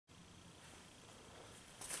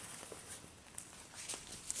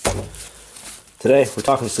Today we're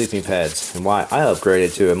talking sleeping pads and why I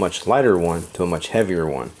upgraded to a much lighter one to a much heavier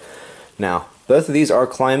one. Now both of these are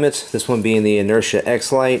Klymit, this one being the Inertia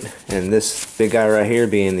X-Lite and this big guy right here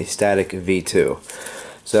being the Static V2.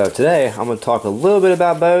 So today I'm going to talk a little bit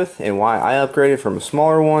about both and why I upgraded from a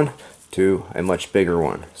smaller one to a much bigger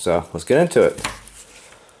one. So let's get into it.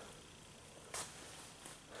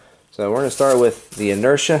 So we're going to start with the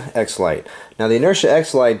Inertia X-Lite. Now the Inertia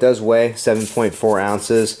X-Lite does weigh 7.4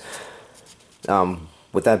 ounces.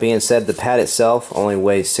 With that being said, the pad itself only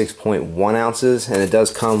weighs 6.1 ounces, and it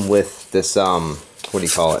does come with this what do you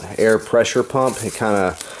call it, air pressure pump. It kind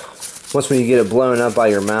of, once when you get it blown up by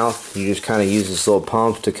your mouth, you just kind of use this little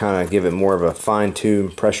pump to kind of give it more of a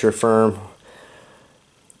fine-tuned pressure firm.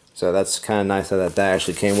 So that's kind of nice that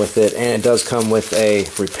actually came with it, and it does come with a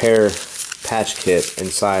repair patch kit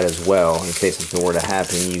inside as well. In case something were to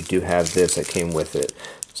happen, you do have this that came with it.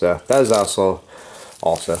 So that is also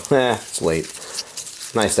it's late,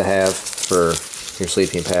 nice to have for your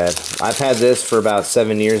sleeping pad. I've had this for about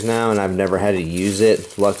 7 years now and I've never had to use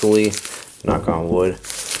it, luckily, knock on wood.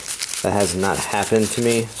 That has not happened to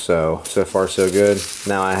me, so far so good.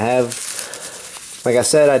 Now I have, like I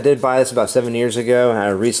said, I did buy this about 7 years ago, and I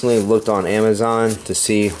recently looked on Amazon to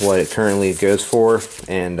see what it currently goes for,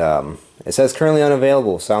 and it says currently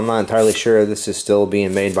unavailable, so I'm not entirely sure if this is still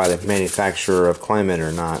being made by the manufacturer of Klymit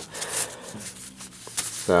or not.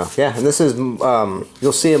 So yeah, and this is,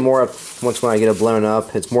 you'll see it more once when I get it blown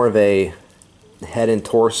up. It's more of a head and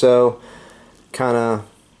torso kind of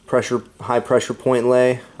high pressure point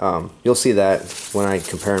lay. You'll see that when I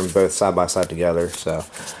compare them both side by side together. So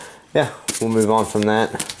yeah, we'll move on from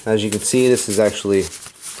that. As you can see, this is actually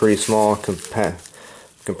pretty small,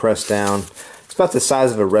 compressed down. It's about the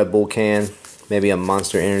size of a Red Bull can, maybe a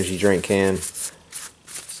Monster Energy drink can.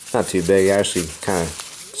 Not too big, actually kind of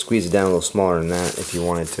squeeze it down a little smaller than that if you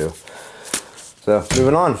wanted to. So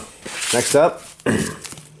moving on, next up,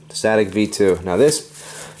 Static V2. Now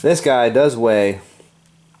this guy does weigh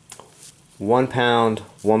 1 pound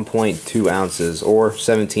 1.2 ounces or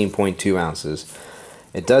 17.2 ounces.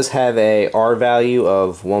 It does have a R value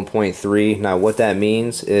of 1.3. Now what that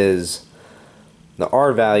means is the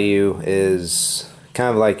R value is kind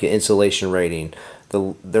of like an insulation rating.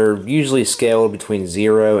 They're usually scaled between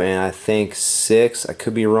 0 and I think 6. I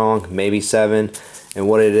could be wrong, maybe 7. And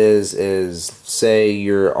what it is say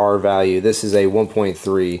your R value, this is a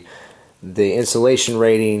 1.3. The insulation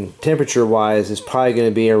rating temperature wise is probably going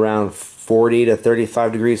to be around 40 to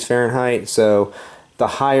 35 degrees Fahrenheit. So the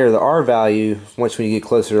higher the R value, once when you get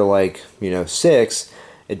closer to like 6,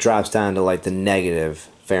 it drops down to like the negative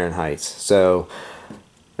Fahrenheit. So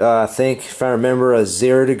I think if I remember, a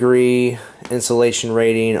 0 degree insulation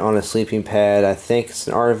rating on a sleeping pad, I think it's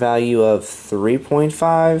an R value of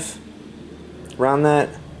 3.5, around that.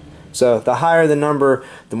 So the higher the number,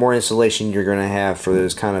 the more insulation you're going to have for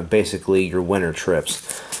those kind of basically your winter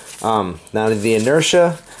trips. Now the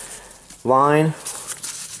Inertia line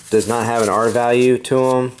does not have an R value to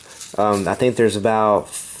them. I think there's about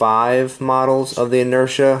 5 models of the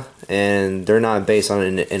Inertia, and they're not based on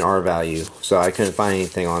an R value, so I couldn't find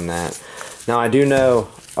anything on that. Now I do know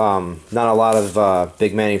not a lot of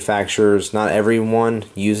big manufacturers, not everyone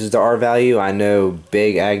uses the R value. I know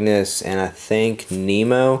Big Agnes and I think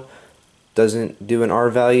Nemo doesn't do an R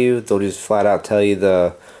value. They'll just flat out tell you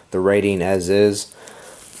the rating as is.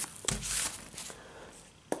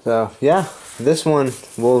 So yeah, this one,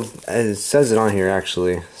 well, it says it on here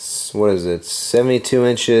actually. What is it? 72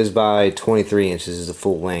 inches by 23 inches is the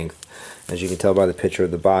full length, as you can tell by the picture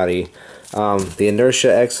of the body. The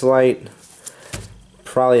Inertia X-Lite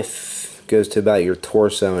probably goes to about your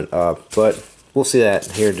torso and up, but we'll see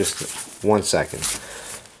that here in just 1 second.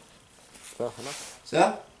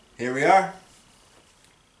 So here we are,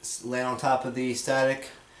 laying on top of the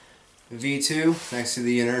Static V2 next to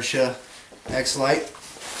the Inertia X-Lite.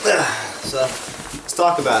 So let's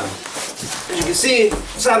talk about them. As you can see,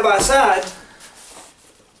 side by side,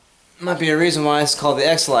 might be a reason why it's called the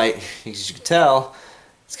X-Lite. As you can tell,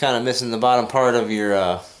 it's kind of missing the bottom part of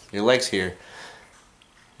your legs here,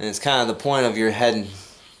 and it's kind of the point of your head and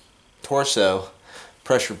torso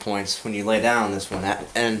pressure points when you lay down on this one.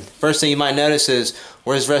 And first thing you might notice is,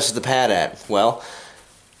 where's the rest of the pad at? Well,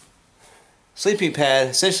 sleeping pad,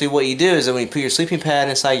 essentially what you do is that when you put your sleeping pad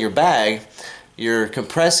inside your bag, you're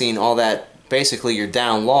compressing all that, basically your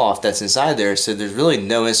down loft that's inside there, so there's really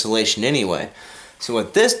no insulation anyway. So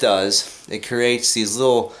what this does, it creates these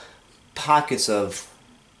little pockets of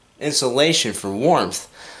insulation for warmth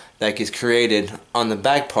that gets created on the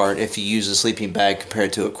back part if you use a sleeping bag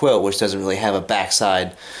compared to a quilt, which doesn't really have a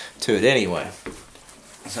backside to it anyway.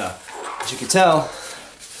 So as you can tell,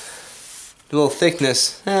 The little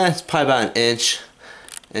thickness, it's probably about an inch,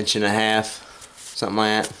 inch and a half, something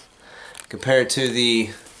like that. Compared to the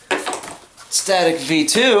Static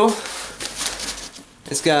V2,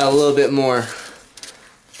 it's got a little bit more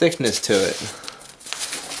thickness to it.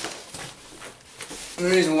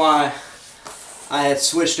 The reason why I had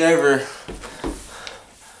switched over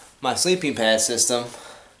my sleeping pad system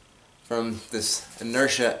from this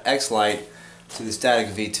Inertia X-Lite to the Static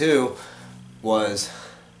V2 was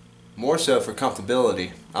more so for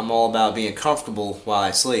comfortability. I'm all about being comfortable while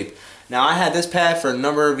I sleep. Now, I had this pad for a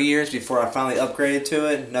number of years before I finally upgraded to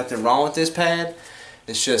it. Nothing wrong with this pad.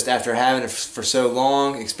 It's just after having it for so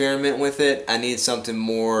long, experiment with it, I need something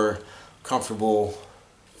more comfortable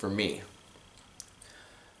for me.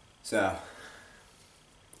 So,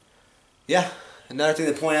 yeah, another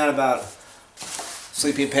thing to point out about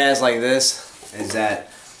sleeping pads like this is that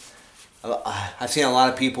I've seen a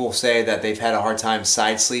lot of people say that they've had a hard time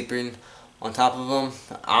side sleeping on top of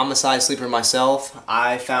them. I'm a side sleeper myself.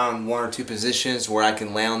 I found one or two positions where I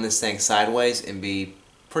can lay on this thing sideways and be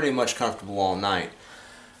pretty much comfortable all night.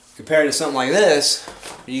 Compared to something like this,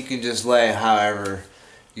 you can just lay however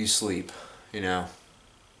you sleep, you know.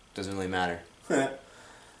 Doesn't really matter.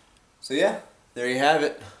 So yeah, there you have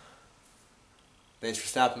it. Thanks for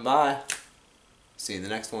stopping by. See you in the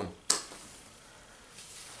next one.